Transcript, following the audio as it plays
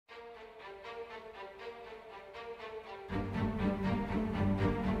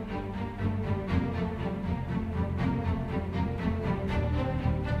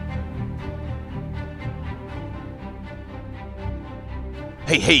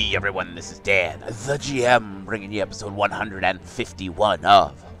Hey everyone, this is Dan, the GM, bringing you episode 151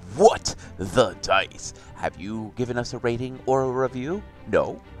 of What the Dice. Have you given us a rating or a review?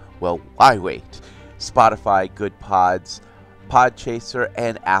 No? Well, why wait? Spotify, Good Pods, Podchaser,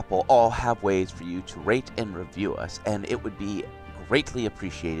 and Apple all have ways for you to rate and review us, and it would be greatly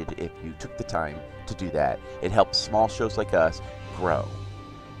appreciated if you took the time to do that. It helps small shows like us grow.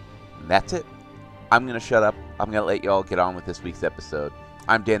 And that's it. I'm going to shut up. I'm going to let you all get on with this week's episode.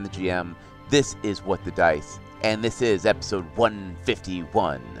 I'm Dan the GM. This is What the Dice, and this is episode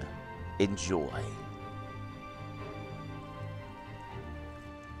 151. Enjoy.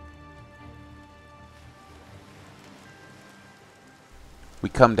 We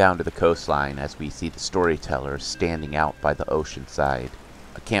come down to the coastline as we see the storyteller standing out by the ocean side.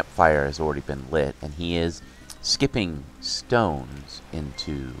 A campfire has already been lit, and he is skipping stones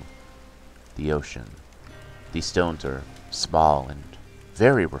into the ocean. These stones are small and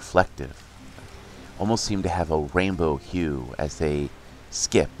very reflective, almost seem to have a rainbow hue as they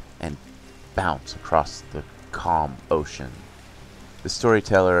skip and bounce across the calm ocean. The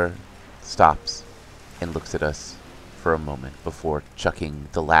storyteller stops and looks at us for a moment before chucking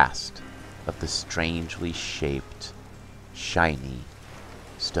the last of the strangely shaped, shiny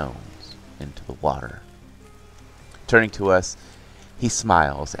stones into the water. Turning to us, he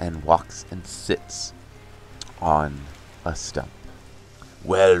smiles and walks and sits on a stump.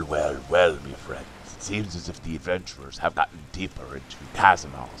 Well, my friends. It seems as if the adventurers have gotten deeper into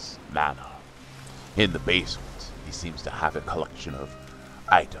Kazimal's manor. In the basement, he seems to have a collection of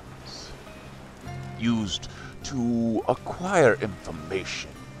items used to acquire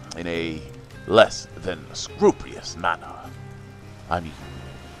information in a less than scrupulous manner. I mean,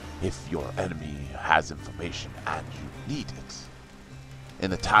 if your enemy has information and you need it,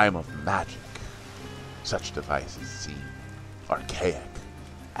 in the time of magic, such devices seem archaic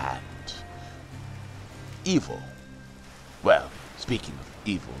and evil. Well, speaking of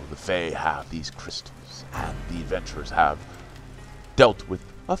evil, the Fae have these crystals, and the adventurers have dealt with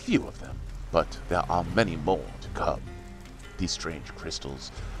a few of them, but there are many more to come. These strange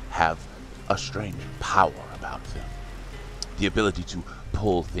crystals have a strange power about them. The ability to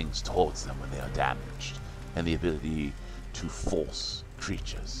pull things towards them when they are damaged, and the ability to force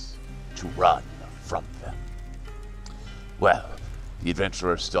creatures to run from them. Well, the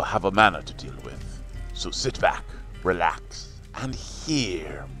adventurers still have a manor to deal with, so sit back, relax, and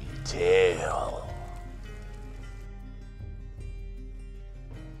hear me tell.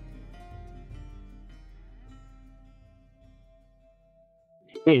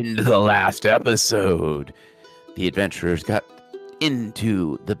 In the last episode, the adventurers got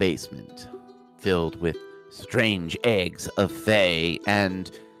into the basement, filled with strange eggs of Fae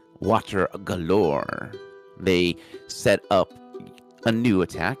and water galore. They set up a new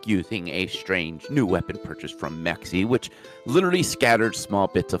attack using a strange new weapon purchased from Mexi, which literally scattered small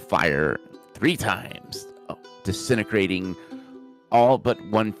bits of fire 3 times, disintegrating all but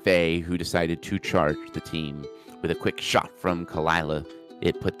one Fae who decided to charge the team. With a quick shot from Kalila,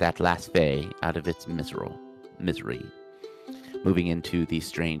 it put that last Fae out of its misery. Moving into the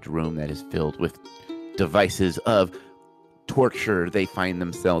strange room that is filled with devices of torture, they find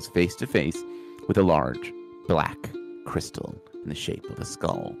themselves face to face with a large black crystal in the shape of a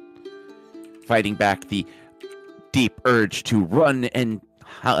skull. Fighting back the deep urge to run and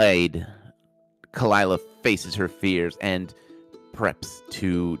hide, Kalila faces her fears and preps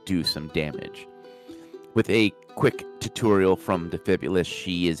to do some damage. With a quick tutorial from Defibulus,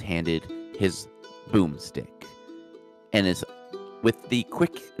 she is handed his boomstick, and is, with the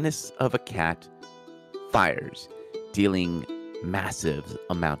quickness of a cat, fires, dealing massive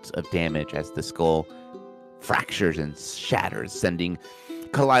amounts of damage as the skull fractures and shatters, sending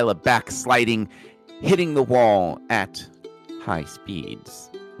Kalila backsliding, hitting the wall at high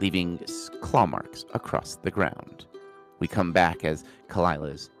speeds, leaving claw marks across the ground. We come back as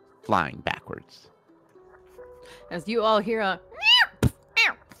Kalila is flying backwards. As you all hear a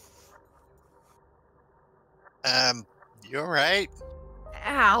You alright?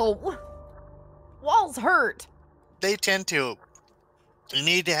 ow, walls hurt. They tend to. You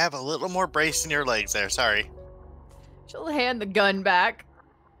need to have a little more brace in your legs there, sorry. She'll hand the gun back.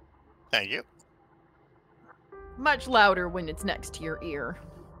 Thank you. Much louder when it's next to your ear.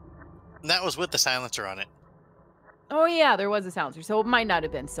 And that was with the silencer on it. Oh yeah, there was a silencer, so it might not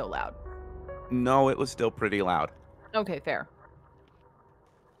have been so loud. No, it was still pretty loud. Okay, fair.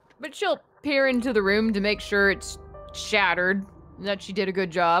 But she'll peer into the room to make sure it's shattered and that she did a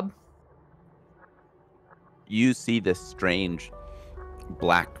good job. You see this strange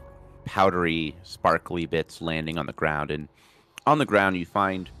black powdery sparkly bits landing on the ground, and On the ground, you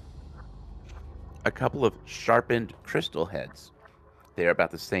find a couple of sharpened crystal heads. They are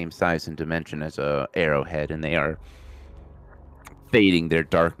about the same size and dimension as a arrowhead, and they are fading their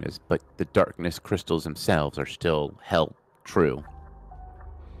darkness, but the darkness crystals themselves are still held true.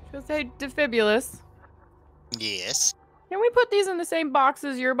 She'll say, Defibulous, Yes. can we put these in the same box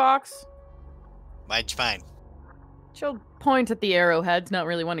as your box? Mine's fine. She'll point at the arrowheads, not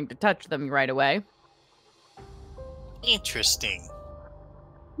really wanting to touch them right away. Interesting.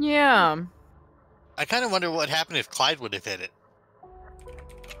 Yeah. I kind of wonder what happened if Clyde would have hit it.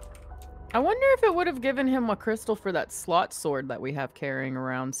 I wonder if it would have given him a crystal for that slot sword that we have carrying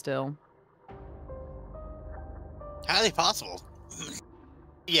around still. Highly possible.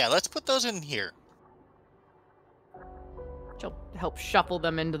 Yeah, let's put those in here. She'll help shuffle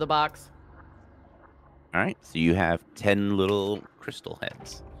them into the box. All right, so you have 10 little crystal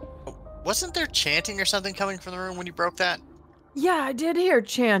heads. Wasn't there chanting or something coming from the room when you broke that? Yeah, I did hear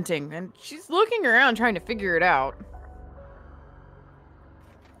chanting, and she's looking around trying to figure it out.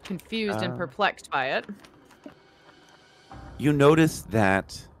 Confused and perplexed by it. You notice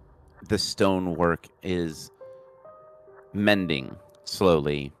that the stonework is mending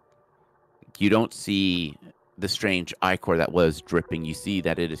slowly. You don't see the strange ichor that was dripping. You see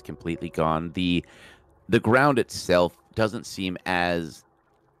that it is completely gone. The ground itself doesn't seem as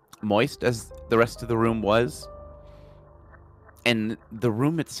moist as the rest of the room was. And the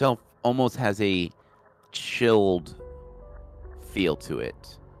room itself almost has a chilled feel to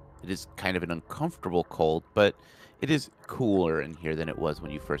it. It is kind of an uncomfortable cold, but it is cooler in here than it was when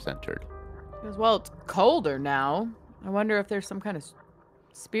you first entered. As well, it's colder now. I wonder if there's some kind of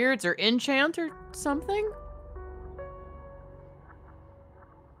spirits or enchant or something?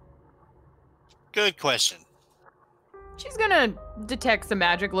 Good question. She's gonna detect some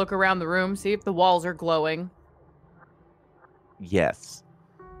magic, look around the room, see if the walls are glowing. Yes.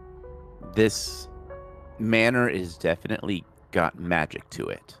 This manor is definitely got magic to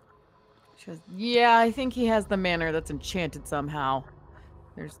it. She goes, yeah, I think he has the manor that's enchanted somehow.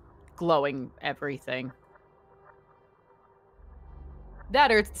 There's glowing everything.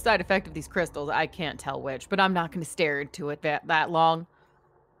 That or it's the side effect of these crystals. I can't tell which, but I'm not going to stare into it that long.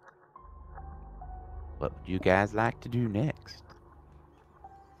 What would you guys like to do next?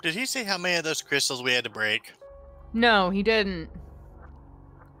 Did he say how many of those crystals we had to break? No, he didn't.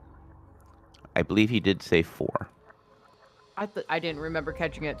 I believe he did say 4. I didn't remember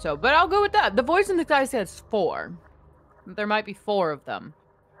catching it, but I'll go with that. The voice in the sky says 4. There might be 4 of them.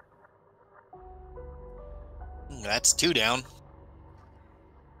 That's 2 down.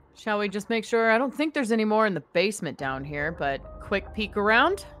 Shall we just make sure? I don't think there's any more in the basement down here, but quick peek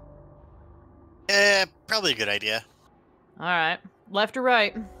around. Probably a good idea. All right. Left or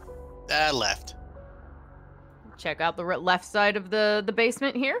right? Left. Check out the left side of the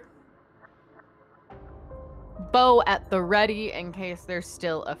basement here. Bow at the ready in case there's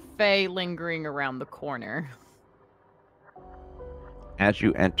still a fae lingering around the corner. As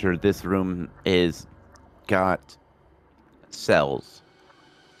you enter, this room is got cells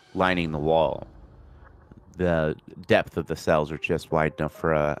lining the wall. The depth of the cells are just wide enough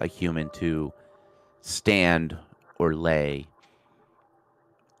for a human to stand or lay.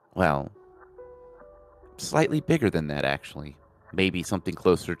 Well, slightly bigger than that, actually. Maybe something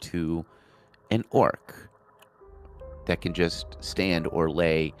closer to an orc that can just stand or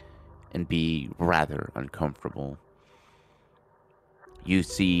lay and be rather uncomfortable. You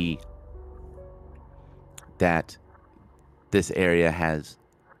see that this area has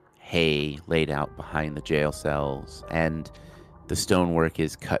hay laid out behind the jail cells, and the stonework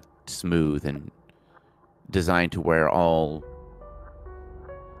is cut smooth and designed to where all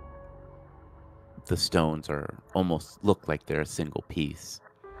the stones are almost look like they're a single piece.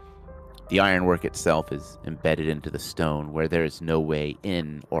 The ironwork itself is embedded into the stone where there is no way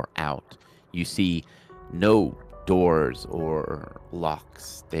in or out. You see no doors or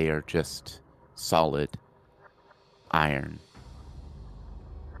locks. They are just solid iron.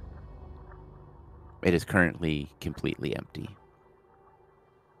 It is currently completely empty.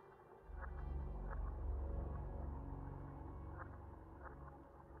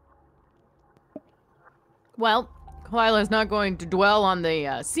 Well, Kalila's not going to dwell on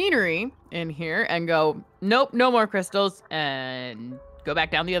the scenery in here and go, nope, no more crystals, and go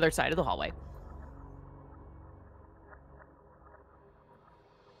back down the other side of the hallway.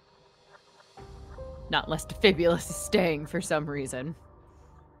 Not unless Defibulous is staying for some reason.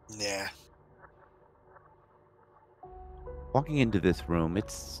 Yeah. Walking into this room,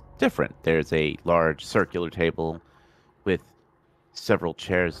 it's different. There's a large circular table with several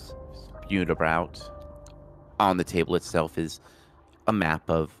chairs spewed about. On the table itself is a map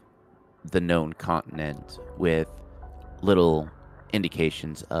of the known continent with little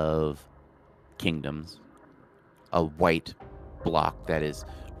indications of kingdoms. A white block that is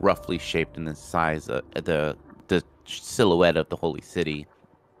roughly shaped in the size of the silhouette of the holy city.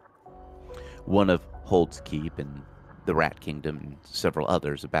 One of Hold's Keep and the Rat Kingdom and several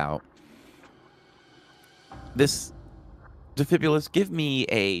others about. This Defibulus, give me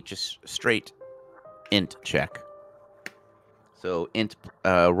a just straight int check. So int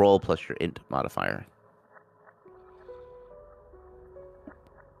roll plus your int modifier.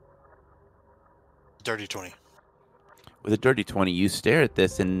 Dirty 20. With a dirty 20, you stare at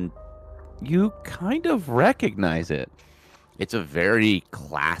this and you kind of recognize it. It's a very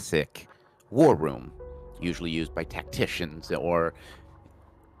classic war room, usually used by tacticians or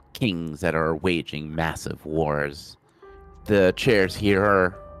kings that are waging massive wars. The chairs here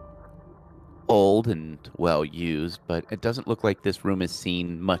are old and well used, but it doesn't look like this room has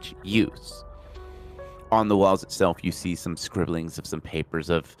seen much use. On the walls itself, you see some scribblings of some papers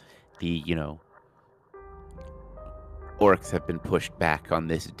of the, orcs have been pushed back on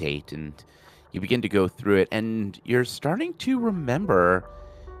this date, and you begin to go through it, and you're starting to remember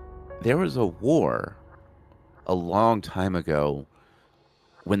there was a war a long time ago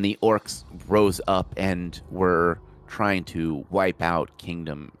when the orcs rose up and were trying to wipe out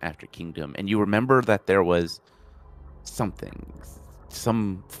kingdom after kingdom. And you remember that there was something,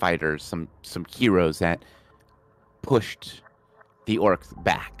 some fighters, some heroes that pushed the orcs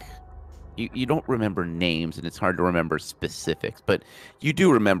back. You don't remember names, and it's hard to remember specifics, but you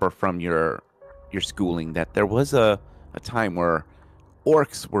do remember from your schooling that there was a time where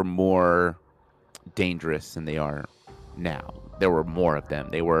orcs were more dangerous than they are now. There were more of them.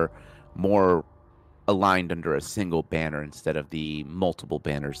 They were more aligned under a single banner instead of the multiple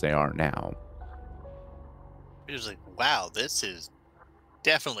banners they are now. It was like, wow, this is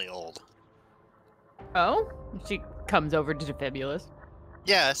definitely old. Oh? She comes over to Defibulus.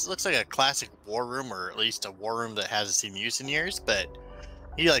 Yeah, this looks like a classic war room, or at least a war room that hasn't seen use in years, but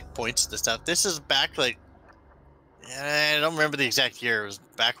he like points to the stuff. This is back like, I don't remember the exact year. It was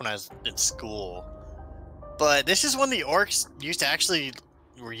back when I was in school. But this is when the orcs used to actually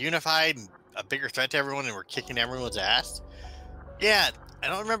were unified and a bigger threat to everyone and were kicking everyone's ass. Yeah, I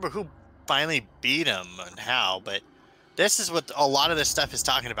don't remember who finally beat them and how, but this is what a lot of this stuff is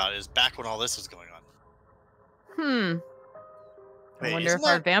talking about, is back when all this was going on. I Wait, wonder isn't if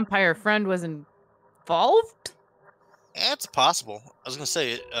our that- vampire friend was involved? Yeah, it's possible. I was gonna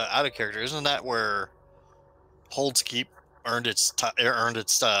say, out of character, isn't that where Hold's Keep earned its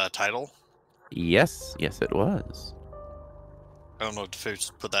title? Yes, it was. I don't know if you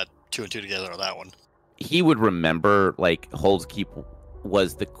put that 2 and 2 together on that one. He would remember, like, Hold's Keep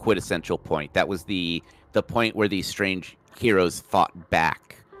was the quintessential point. That was the point where these strange heroes fought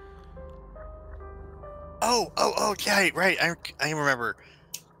back. Oh, yeah, right. I remember.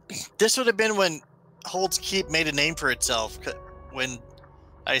 This would have been when Hold's Keep made a name for itself. When, like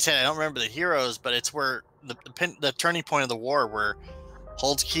I said, I don't remember the heroes, but it's where the turning point of the war, where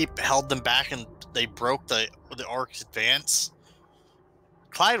Hold's Keep held them back and they broke the orcs' advance.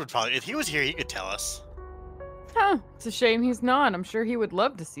 Clyde would probably, if he was here, he could tell us. Huh. It's a shame he's not. I'm sure he would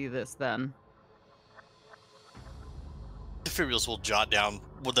love to see this then. Defibulus will jot down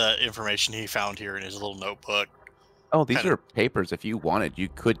with the information he found here in his little notebook. Oh, these Kinda- are papers. If you wanted, you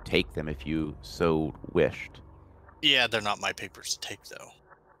could take them if you so wished. Yeah, they're not my papers to take, though.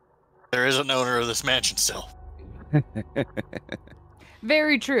 There is an owner of this mansion still.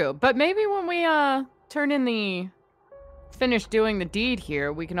 Very true. But maybe when we finish doing the deed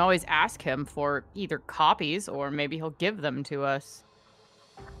here, we can always ask him for either copies or maybe he'll give them to us.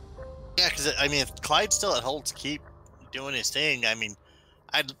 Yeah, because, I mean, if Clyde's still at Hold's Keep doing his thing, I mean,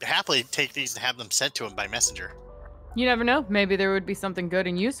 I'd happily take these and have them sent to him by messenger. You never know. Maybe there would be something good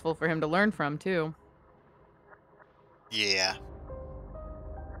and useful for him to learn from, too. Yeah.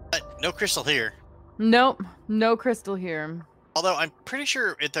 But no crystal here. Nope. No crystal here. Although I'm pretty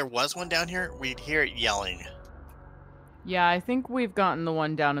sure if there was one down here, we'd hear it yelling. Yeah, I think we've gotten the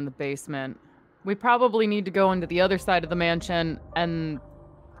one down in the basement. We probably need to go into the other side of the mansion, and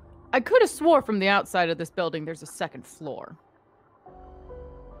I could have swore from the outside of this building there's a second floor.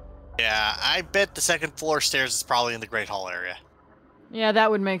 Yeah, I bet the second floor stairs is probably in the Great Hall area. Yeah, that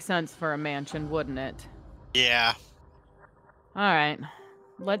would make sense for a mansion, wouldn't it? Yeah. All right.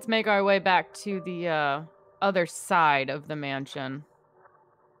 Let's make our way back to the other side of the mansion.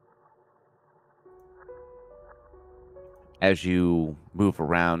 As you move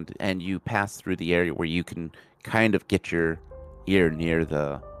around and you pass through the area where you can kind of get your ear near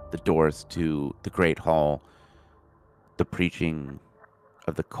the doors to the Great Hall, the preaching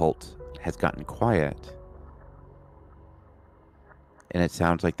of the cult has gotten quiet. And it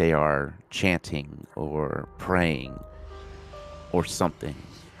sounds like they are chanting or praying or something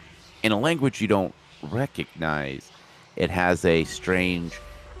in a language you don't recognize. It has a strange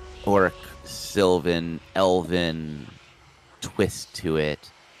orc, sylvan, elven twist to it.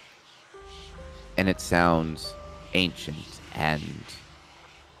 And it sounds ancient, and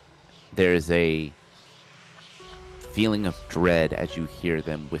there's a feeling of dread as you hear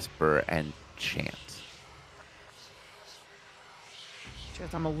them whisper and chant.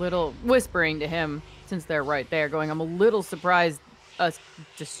 I'm a little whispering to him, since they're right there, going, I'm a little surprised us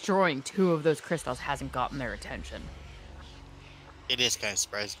destroying 2 of those crystals hasn't gotten their attention. It is kind of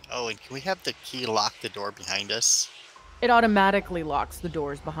surprising. Oh, and can we have the key lock the door behind us? It automatically locks the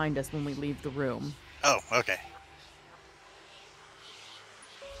doors behind us when we leave the room. Oh, okay.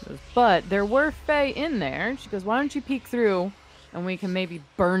 But there were Fae in there. She goes, why don't you peek through and we can maybe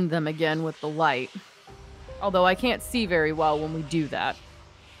burn them again with the light. Although I can't see very well when we do that.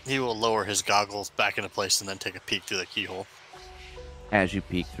 He will lower his goggles back into place and then take a peek through the keyhole. As you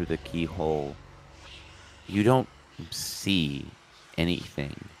peek through the keyhole, you don't see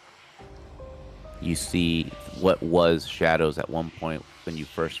anything. You see what was shadows at one point when you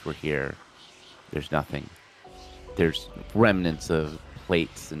first were here. There's nothing. There's remnants of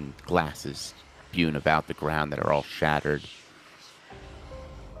plates and glasses spewed about the ground that are all shattered.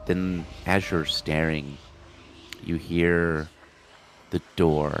 Then, as you're staring, you hear the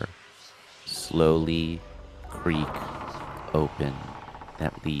door slowly creak open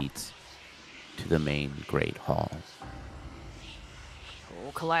that leads to the main great hall.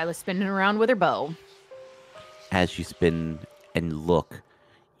 Oh, Kalila's spinning around with her bow. As you spin and look,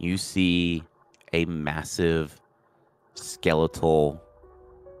 you see a massive skeletal,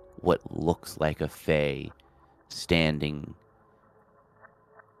 what looks like a fae, standing.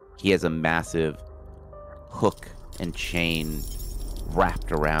 He has a massive hook and chain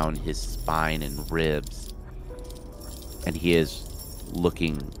wrapped around his spine and ribs, and he is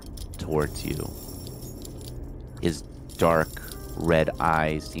looking towards you. His dark red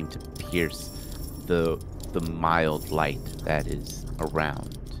eyes seem to pierce the mild light that is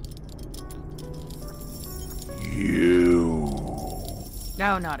around. You.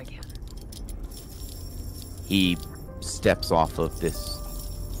 No, not again. He steps off of this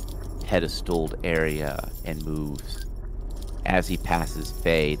pedestaled area and moves. As he passes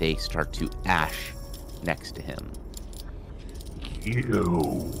Faye, they start to ash next to him.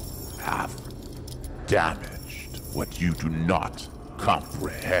 You have damaged what you do not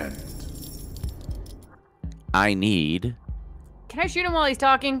comprehend. I need... Can I shoot him while he's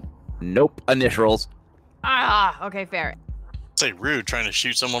talking? Nope, initials. Ah, okay, fair. Say rude trying to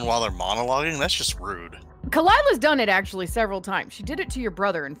shoot someone while they're monologuing? That's just rude. Kalila's done it actually several times. She did it to your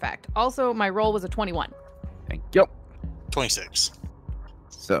brother, in fact. Also, my roll was a 21. Thank you. 26.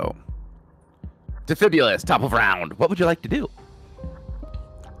 So, Defibulus, top of round. What would you like to do?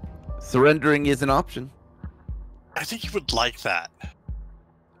 Surrendering is an option. I think you would like that.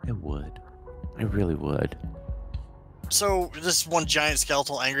 I would. I really would. So, this one giant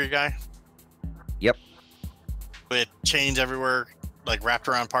skeletal angry guy? Yep. With chains everywhere, like wrapped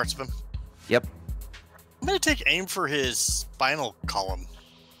around parts of him? Yep. I'm going to take aim for his spinal column.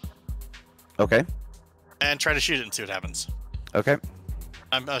 Okay. And try to shoot it and see what happens. Okay.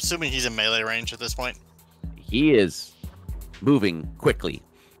 I'm assuming he's in melee range at this point. He is moving quickly.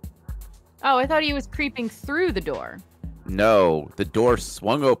 Oh, I thought he was creeping through the door. No, the door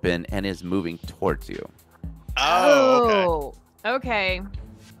swung open and is moving towards you. Oh, okay. Okay.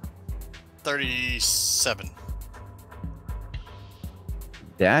 37.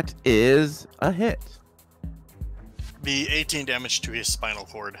 That is a hit. Be 18 damage to his spinal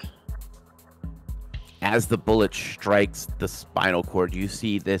cord. As the bullet strikes the spinal cord, you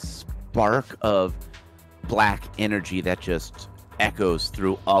see this spark of black energy that just echoes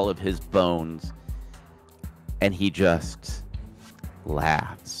through all of his bones. And he just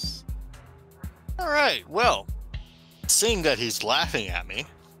laughs. All right, well, seeing that he's laughing at me,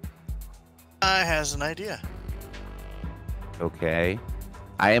 I has an idea. Okay.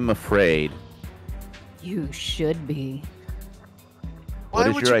 I am afraid. You should be. What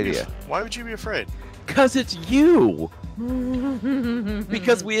is your idea? Why would you be afraid? Because it's you!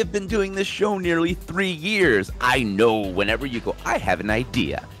 Because we have been doing this show nearly 3 years. I know whenever you go, I have an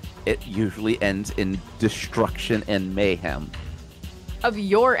idea. It usually ends in destruction and mayhem. Of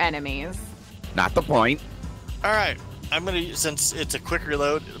your enemies. Not the point. All right, I'm going to, since it's a quick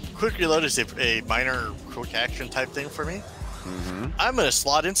reload is a minor quick action type thing for me. Mm-hmm. I'm going to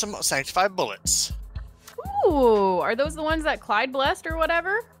slot in some sanctified bullets. Ooh, are those the ones that Clyde blessed or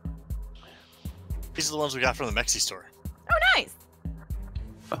whatever? These are the ones we got from the Mexi store. Oh, nice.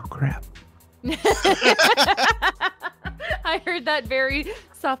 Oh crap! I heard that very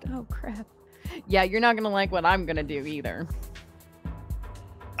soft. Oh crap! Yeah, you're not gonna like what I'm gonna do either.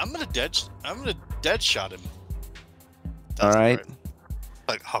 I'm gonna dead shot him. All right.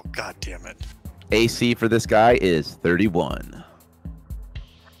 Like, oh god damn it! AC for this guy is 31.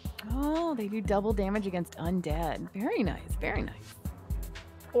 Oh, they do double damage against undead. Very nice, very nice.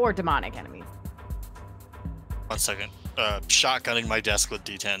 Or demonic enemies. 1 second. Shotgunning my desk with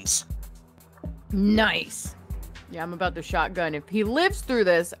D10s. Nice. Yeah, I'm about to shotgun. If he lives through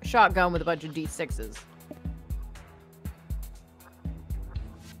this, shotgun with a bunch of D6s.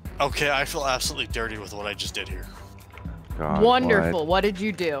 Okay, I feel absolutely dirty with what I just did here. God, Wonderful. What did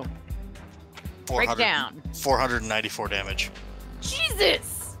you do? Break 400 down. 494 damage.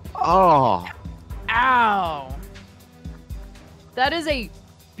 Jesus! Oh, Ow. That is a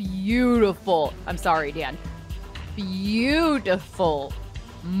beautiful, I'm sorry, Dan, beautiful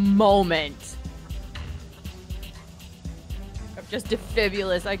moment of just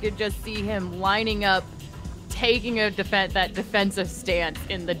Defibulous. I could just see him lining up, taking that defensive stance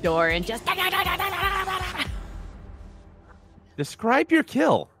in the door and just... describe your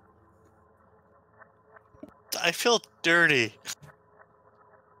kill. I feel dirty.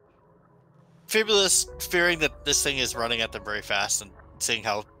 Fabulous, fearing that this thing is running at them very fast and seeing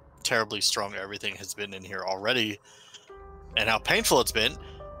how terribly strong everything has been in here already and how painful it's been,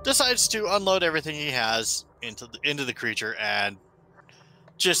 decides to unload everything he has into the creature and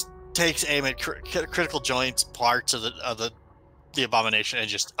just takes aim at critical joints, parts of the abomination, and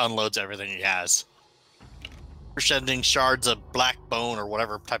just unloads everything he has. Sending shards of black bone or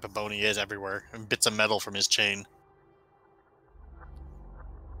whatever type of bone he is everywhere, and bits of metal from his chain.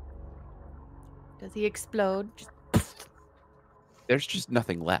 Does he explode? There's just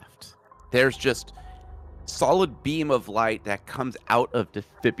nothing left. There's just solid beam of light that comes out of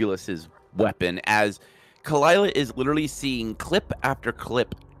Defibulous's weapon as Kalila is literally seeing clip after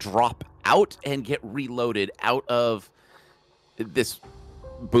clip drop out and get reloaded out of this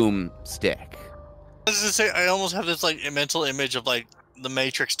boom stick. I was gonna say, I almost have this like mental image of like the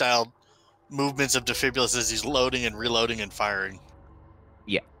Matrix style movements of Defibulous as he's loading and reloading and firing.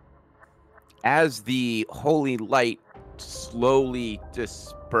 Yeah. As the holy light slowly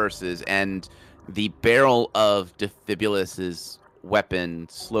disperses and the barrel of Defibulous's weapon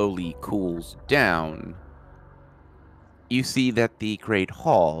slowly cools down, you see that the Great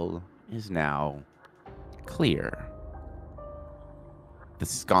Hall is now clear. The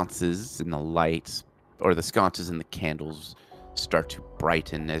sconces and the lights, or the sconces and the candles, start to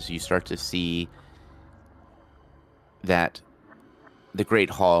brighten as you start to see that the Great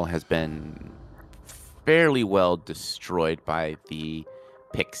Hall has been fairly well destroyed by the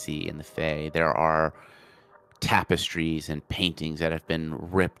Pixie and the Fae. There are tapestries and paintings that have been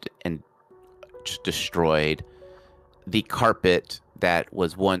ripped and destroyed. The carpet that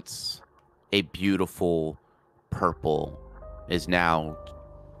was once a beautiful purple is now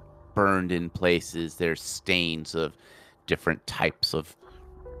burned in places. There's stains of different types of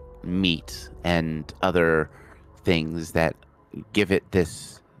meat and other things that give it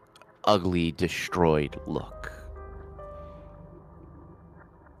this ugly, destroyed look.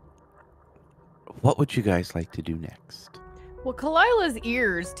 What would you guys like to do next? Well, Kalila's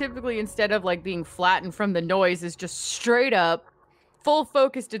ears, typically instead of like being flattened from the noise, is just straight up, full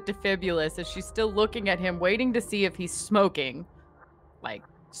focused at Defibulous as she's still looking at him, waiting to see if he's smoking. Like,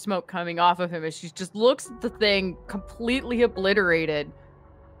 smoke coming off of him as she just looks at the thing completely obliterated,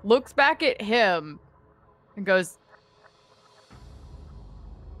 looks back at him, and goes,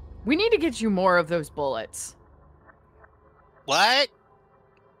 "We need to get you more of those bullets." What?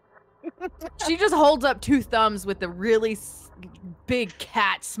 She just holds up two thumbs with a really big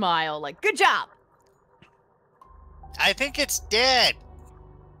cat smile, like, "Good job." I think it's dead.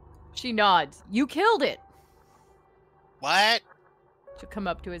 She nods. "You killed it." What? She'll come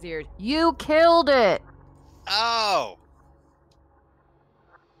up to his ears. "You killed it." Oh.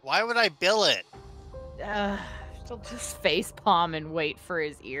 Why would I bill it? She'll just facepalm and wait for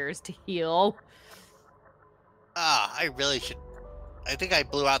his ears to heal. I really should. I think I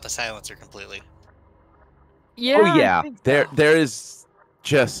blew out the silencer completely. Yeah. Oh yeah, there is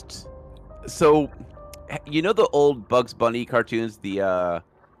just so you know the old Bugs Bunny cartoons, the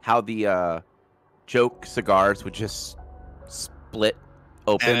how the joke cigars would just split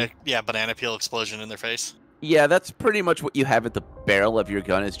open. Banana peel explosion in their face. Yeah, that's pretty much what you have at the barrel of your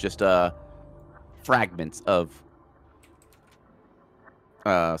gun. Is just fragments of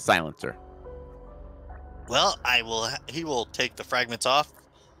silencer. Well, he will take the fragments off,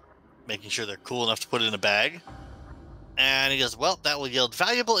 making sure they're cool enough to put in a bag. And he goes, well, that will yield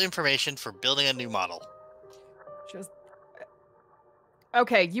valuable information for building a new model. Just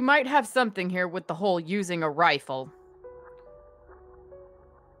okay, you might have something here with the whole using a rifle.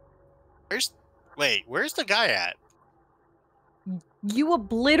 Where's the guy at? You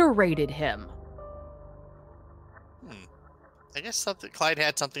obliterated him. I guess Clyde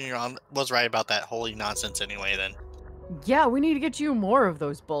had something was right about that holy nonsense anyway, then. Yeah, we need to get you more of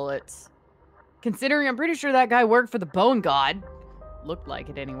those bullets. Considering I'm pretty sure that guy worked for the Bone God. Looked like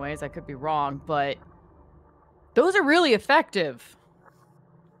it anyways, I could be wrong, but those are really effective.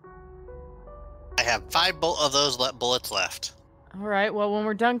 I have 5 of those bullets left. All right, well, when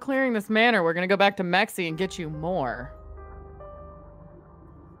we're done clearing this manor, we're going to go back to Mexi and get you more.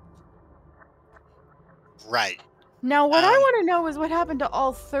 Right. Now, what I want to know is what happened to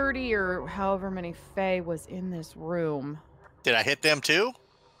all 30 or however many Fae was in this room. Did I hit them too?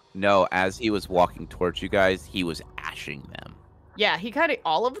 No, as he was walking towards you guys, he was ashing them. Yeah, he kind of...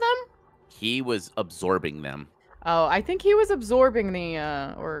 all of them? He was absorbing them. Oh, I think he was absorbing the,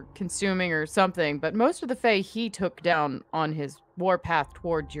 or consuming or something, but most of the Fae he took down on his warpath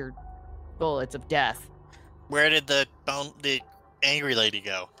towards your bullets of death. Where did the angry lady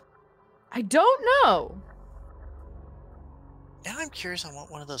go? I don't know. Now I'm curious on what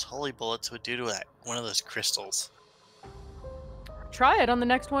one of those holy bullets would do to one of those crystals. Try it on the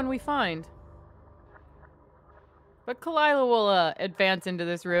next one we find. But Kalila will advance into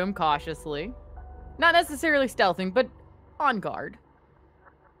this room cautiously. Not necessarily stealthing, but on guard.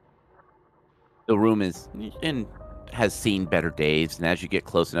 The room has seen better days, and as you get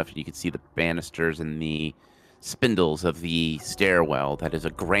close enough, you can see the banisters and the spindles of the stairwell. That is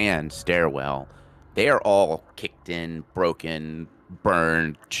a grand stairwell. They are all kicked in, broken,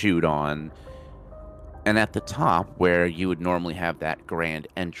 burned, chewed on. And at the top, where you would normally have that grand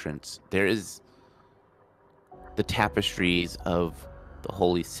entrance, there is the tapestries of the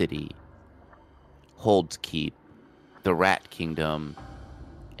Holy City, Hold's Keep, the Rat Kingdom,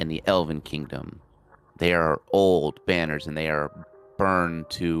 and the Elven Kingdom. They are old banners, and they are burned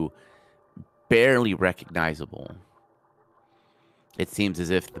to barely recognizable. It seems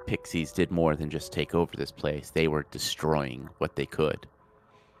as if the Pixies did more than just take over this place. They were destroying what they could.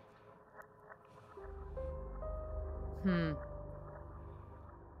 Hmm.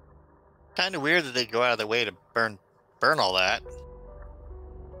 Kind of weird that they go out of their way to burn all that.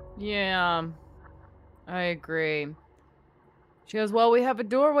 Yeah, I agree. She goes, well, we have a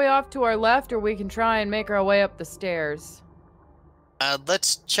doorway off to our left, or we can try and make our way up the stairs.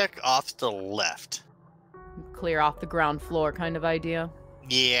 Let's check off the left. Clear off the ground floor kind of idea.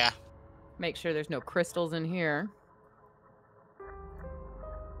 Yeah. Make sure there's no crystals in here.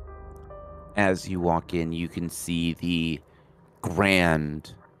 As you walk in, you can see the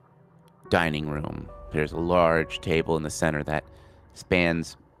grand dining room. There's a large table in the center that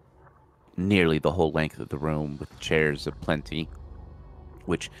spans nearly the whole length of the room, with chairs aplenty,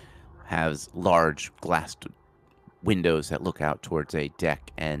 which has large glassed windows that look out towards a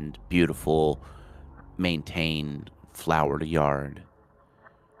deck and beautiful, maintained flowered yard.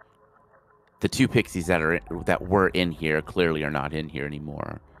 The 2 pixies that were in here clearly are not in here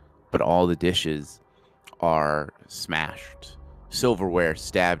anymore, but all the dishes are smashed. Silverware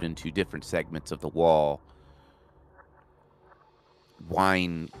stabbed into different segments of the wall.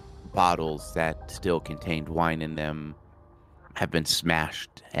 Wine bottles that still contained wine in them have been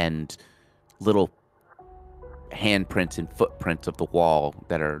smashed, and little handprints and footprints of the wall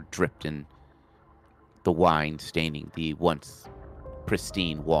that are dripped in the wine, staining the once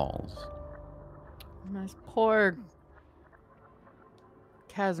pristine walls. This poor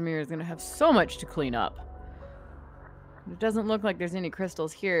Casimir is going to have so much to clean up. It doesn't look like there's any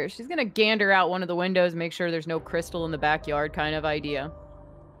crystals here. She's going to gander out one of the windows, make sure there's no crystal in the backyard kind of idea.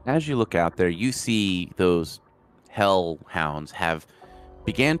 As you look out there, you see those hellhounds have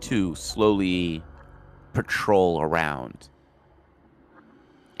began to slowly patrol around.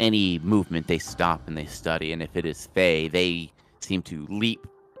 Any movement, they stop and they study, and if it is Fae, they seem to leap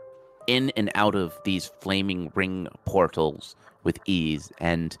in and out of these flaming ring portals with ease,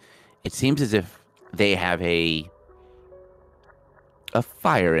 and it seems as if they have a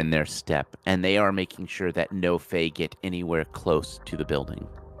fire in their step, and they are making sure that no Fae get anywhere close to the building.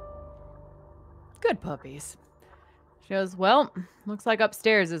 Good puppies. She goes, well, looks like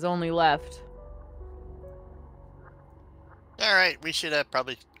upstairs is only left. All right, we should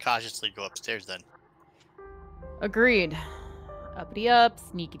probably cautiously go upstairs then. Agreed. Uppity up,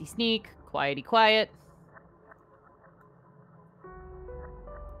 sneakity sneak, quiety quiet.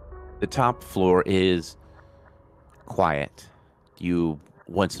 The top floor is quiet. You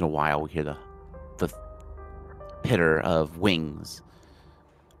once in a while hear the pitter of wings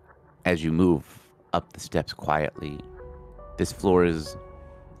as you move up the steps quietly. This floor is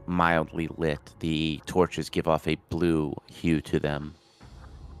mildly lit. The torches give off a blue hue to them.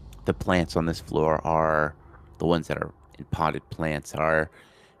 The plants on this floor are, the ones that are in potted plants, are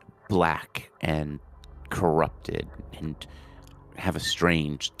black and corrupted and have a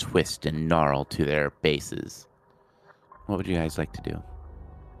strange twist and gnarl to their bases. What would you guys like to do?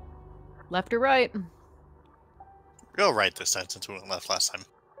 Left or right? Go right this time since we went left last time.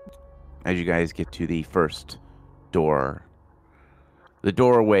 As you guys get to the first door, the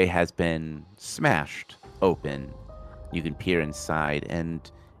doorway has been smashed open. You can peer inside,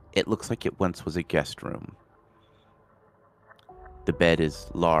 and it looks like it once was a guest room. The bed is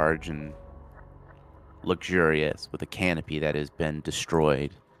large and luxurious with a canopy that has been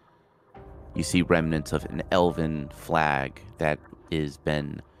destroyed. You see remnants of an elven flag that has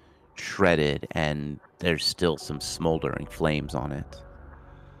been shredded, and there's still some smoldering flames on it.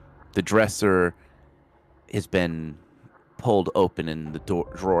 The dresser has been pulled open and the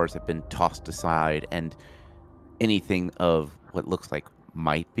drawers have been tossed aside, and anything of what looks like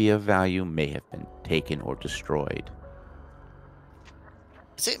might be of value may have been taken or destroyed.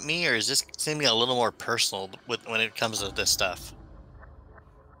 Is it me, or is this seeming a little more personal when it comes to this stuff?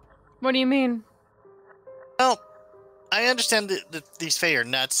 What do you mean? Well, I understand that these Fae are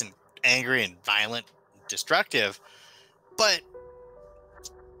nuts and angry and violent and destructive, but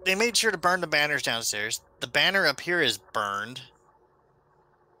they made sure to burn the banners downstairs. The banner up here is burned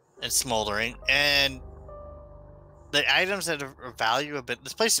and smoldering, and the items that are of value have been...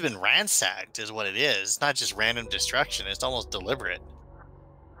 This place has been ransacked, is what it is. It's not just random destruction. It's almost deliberate.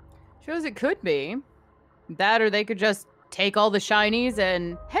 Shows it could be. That, or they could just take all the shinies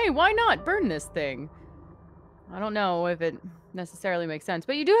and, hey, why not burn this thing? I don't know if it necessarily makes sense,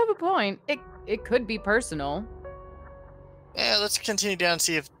 but you do have a point. It could be personal. Yeah, let's continue down and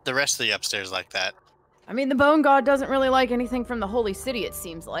see if the rest of the upstairs like that. I mean, the Bone God doesn't really like anything from the Holy City, it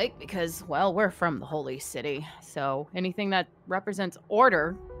seems like, because, well, we're from the Holy City. So anything that represents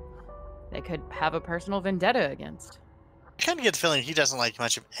order, they could have a personal vendetta against. I kind of get the feeling he doesn't like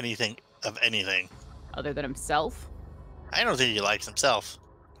much of anything. Other than himself? I don't think he likes himself.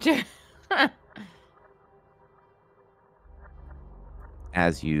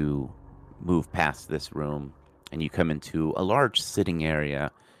 As you move past this room and you come into a large sitting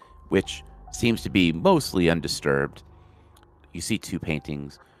area, which seems to be mostly undisturbed, you see two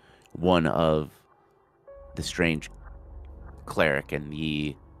paintings, one of the strange cleric and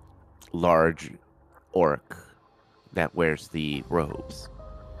the large orc that wears the robes.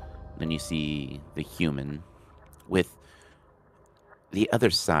 Then you see the human with the other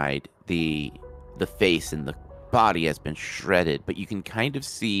side, the face and the body has been shredded, but you can kind of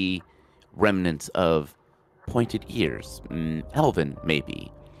see remnants of pointed ears, elven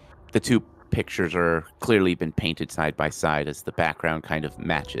maybe. The two pictures are clearly been painted side by side as the background kind of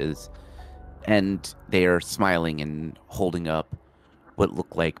matches, and they are smiling and holding up what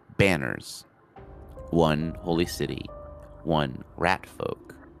look like banners. One Holy City, one Rat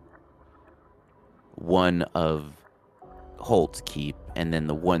Folk, one of Holt's Keep, and then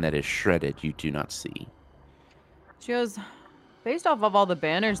the one that is shredded you do not see. Shows, based off of all the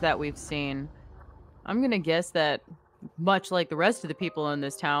banners that we've seen, I'm gonna guess that, much like the rest of the people in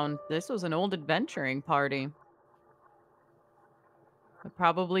this town, this was an old adventuring party. It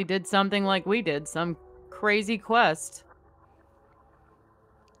probably did something like we did, some crazy quest.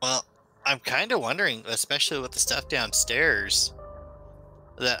 Well, I'm kind of wondering, especially with the stuff downstairs,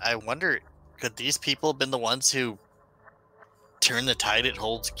 that I wonder, could these people have been the ones who turned the tide at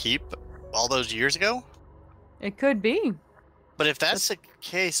Hold's Keep all those years ago? It could be. But if that's the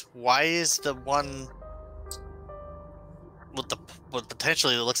case, why is the one with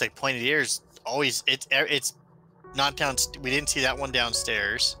potentially it looks like pointed ears always it's not down? We didn't see that one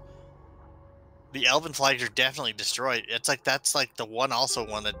downstairs. The elven flags are definitely destroyed. It's like that's like the one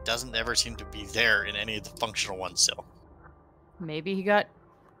that doesn't ever seem to be there in any of the functional ones still. Maybe he got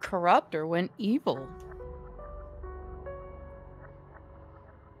corrupt or went evil.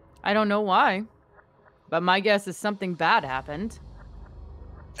 I don't know why, but my guess is something bad happened.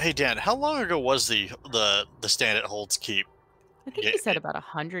 Hey Dan, how long ago was the stand at Hold's Keep? I think he said about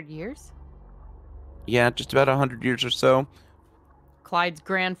 100 years. Yeah, just about 100 years or so. Clyde's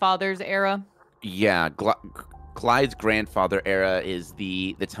grandfather's era. Yeah, Clyde's grandfather era is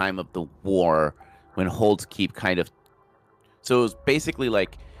the time of the war when Hold's Keep kind of... So it was basically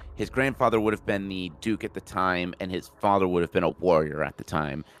like His grandfather would have been the duke at the time, and his father would have been a warrior at the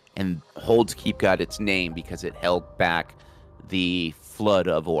time. And Hold's Keep got its name because it held back the flood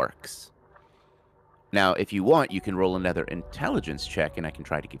of orcs. Now, if you want, you can roll another intelligence check, and I can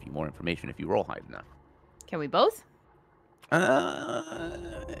try to give you more information if you roll high enough. Can we both?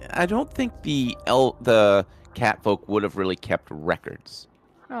 I don't think the catfolk would have really kept records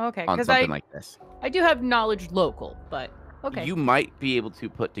Oh, okay. on Because something like this. I do have knowledge local, but okay. You might be able to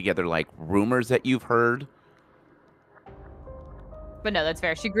put together like rumors that you've heard. But no, that's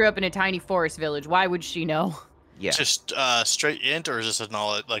fair. She grew up in a tiny forest village. Why would she know? Yeah. Just straight int, or is this a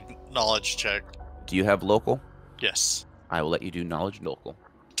knowledge check? Do you have local? Yes. I will let you do knowledge local.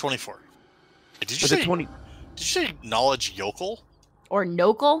 24. Did you With a say 20. Did you say knowledge yokel? Or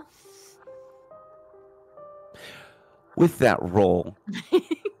nokel? With that roll,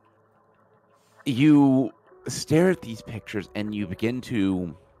 you stare at these pictures and you begin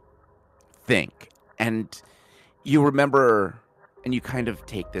to think. And you remember, and you kind of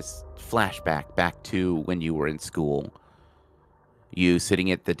take this flashback back to when you were in school. You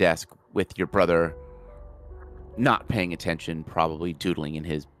sitting at the desk with your brother, not paying attention, probably doodling in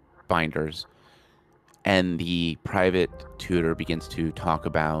his binders. And the private tutor begins to talk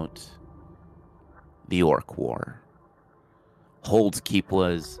about the Orc War. Hold's Keep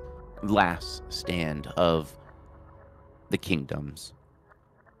was last stand of the kingdoms.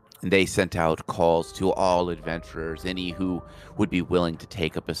 And they sent out calls to all adventurers, any who would be willing to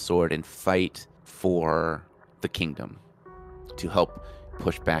take up a sword and fight for the kingdom to help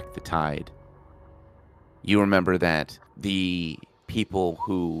push back the tide. You remember that the people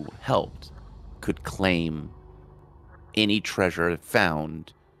who helped could claim any treasure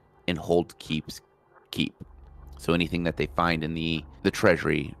found in Hold Keep's keep. So anything that they find in the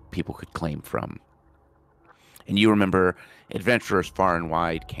treasury, people could claim from. And you remember adventurers far and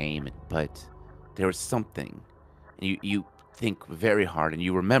wide came, but there was something. And you think very hard, and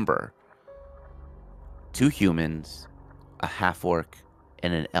you remember 2 humans, a half-orc,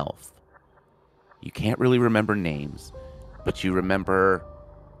 and an elf. You can't really remember names, but you remember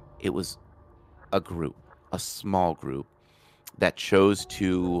it was a group, a small group, that chose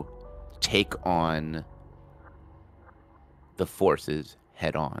to take on the forces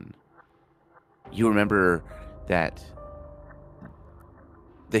head on. You remember that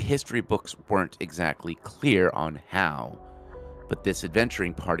the history books weren't exactly clear on how, but this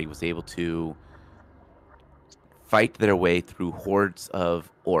adventuring party was able to fight their way through hordes of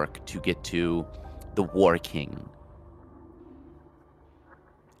orc to get to the War King.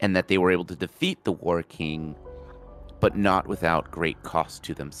 And that they were able to defeat the War King, but not without great cost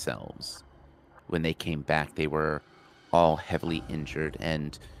to themselves. When they came back, they were all heavily injured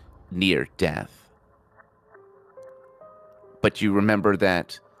and near death. But you remember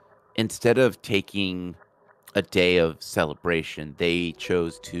that instead of taking a day of celebration, they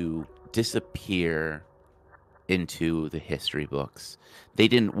chose to disappear into the history books. They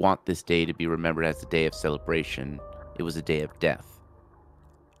didn't want this day to be remembered as a day of celebration. It was a day of death.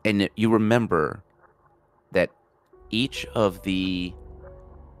 And you remember that each of the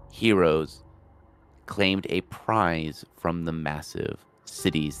heroes claimed a prize from the massive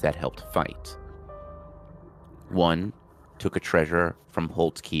cities that helped fight. One took a treasure from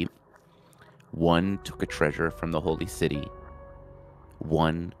Hold's Keep. One took a treasure from the Holy City.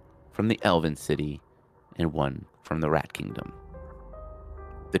 One from the Elven City. And one from the Rat Kingdom.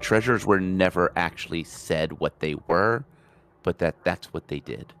 The treasures were never actually said what they were, but that's what they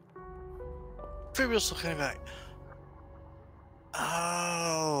did. Previous looking back.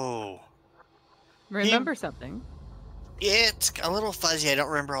 Oh. Remember something? It's a little fuzzy. I don't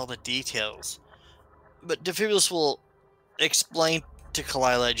remember all the details. But Defibrius will explain to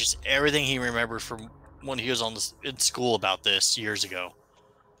Kalila just everything he remembered from when he was in school about this years ago.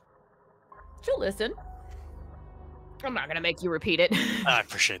 She'll listen. I'm not going to make you repeat it. I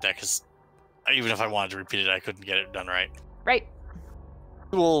appreciate that, because even if I wanted to repeat it, I couldn't get it done right. Right.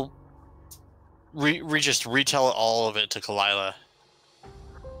 We'll just retell all of it to Kalila.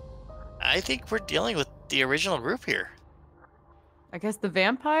 I think we're dealing with the original group here. I guess the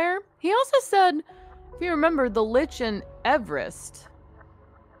vampire? He also said, if you remember, the Lich and Everest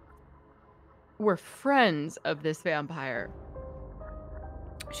were friends of this vampire.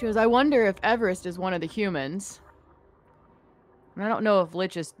 She goes, I wonder if Everest is one of the humans. And I don't know if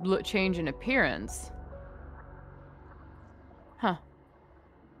Liches change in appearance. Huh.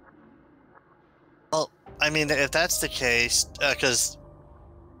 Well, I mean, if that's the case, because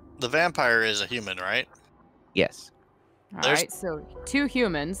the vampire is a human, right? Yes. Alright, so 2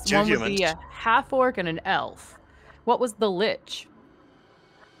 humans. Two One humans. would be a half-orc and an elf. What was the Lich?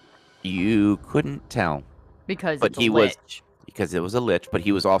 You couldn't tell. Because But it's a he was- lich. Because it was a lich, but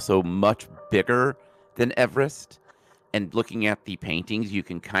he was also much bigger than Everest. And looking at the paintings, you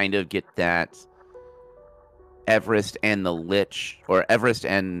can kind of get that Everest and the lich, or Everest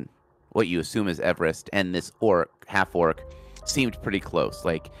and what you assume is Everest, and this half orc, seemed pretty close.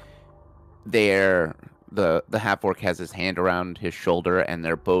 Like, the half orc has his hand around his shoulder, and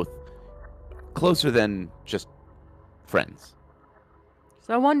they're both closer than just friends.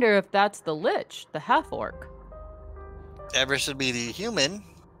 So I wonder if that's the lich, the half orc. Everest would be the human.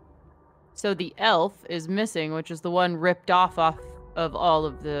 So the elf is missing, which is the one ripped off of all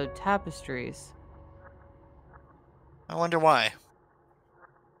of the tapestries. I wonder why.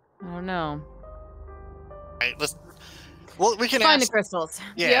 I don't know. Right, let's. Well, we can Find ask. the crystals.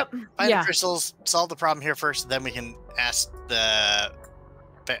 Yeah, Yep. Find Yeah. the crystals. Solve the problem here first. Then we can ask the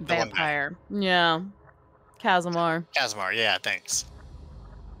one guy. Vampire. Yeah. Casimir. Casimir. Yeah, thanks.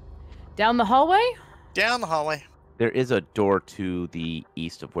 Down the hallway? Down the hallway. There is a door to the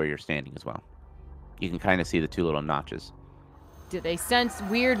east of where you're standing as well. You can kind of see the two little notches. Do they sense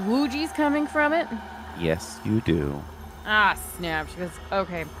weird woogies coming from it? Yes, you do. Ah, snap. She goes,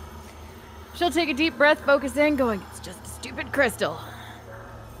 okay. She'll take a deep breath, focus in, going, it's just a stupid crystal.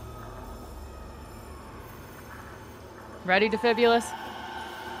 Ready, Defibulous?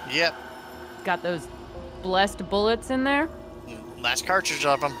 Yep. Got those blessed bullets in there? Last cartridge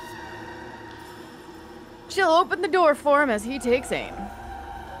of them. She'll open the door for him as he takes aim.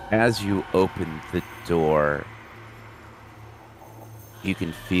 As you open the door, you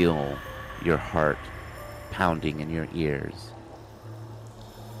can feel your heart pounding in your ears.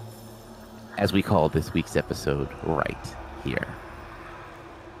 As we call this week's episode right here.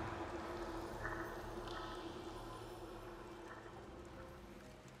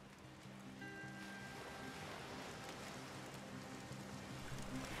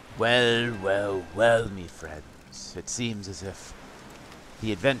 Well, well, well, me friends. It seems as if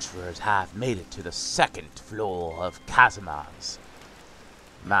the adventurers have made it to the second floor of Casimir's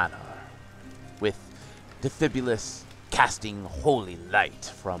manor, with Defibulus casting holy light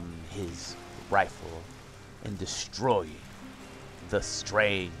from his rifle and destroying the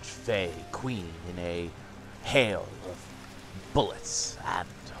strange fey queen in a hail of bullets and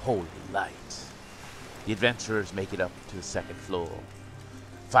holy light. The adventurers make it up to the second floor,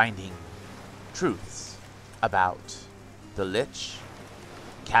 finding truths about the Lich,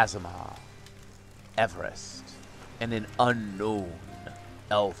 Casimir, Everest, and an unknown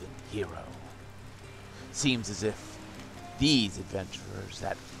elven hero. Seems as if these adventurers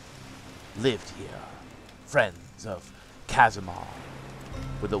that lived here, friends of Casimir,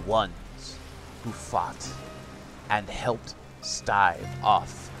 were the ones who fought and helped stave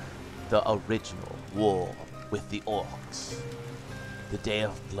off the original war with the orcs. The Day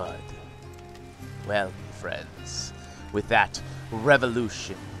of Blood. Well, my friends, with that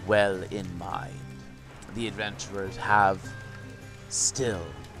revolution well in mind, the adventurers have still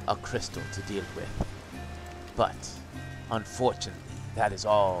a crystal to deal with. But, unfortunately, that is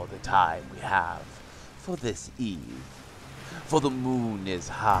all the time we have for this eve. For the moon is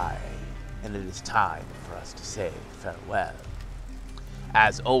high, and it is time for us to say farewell.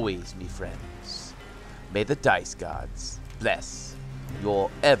 As always, me friends, may the dice gods bless your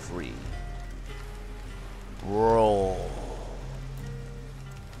every roll.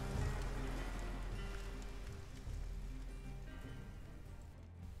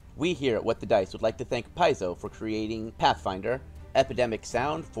 We here at What the Dice would like to thank Paizo for creating Pathfinder, Epidemic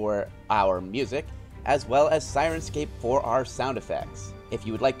Sound for our music, as well as Sirenscape for our sound effects. If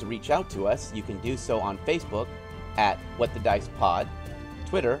you would like to reach out to us, you can do so on Facebook at What the Dice Pod,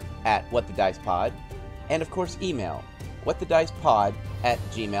 Twitter at What the Dice Pod, and of course email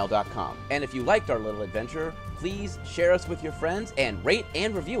whatthedicepod@gmail.com. And if you liked our little adventure, please share us with your friends and rate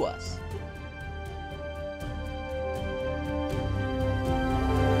and review us.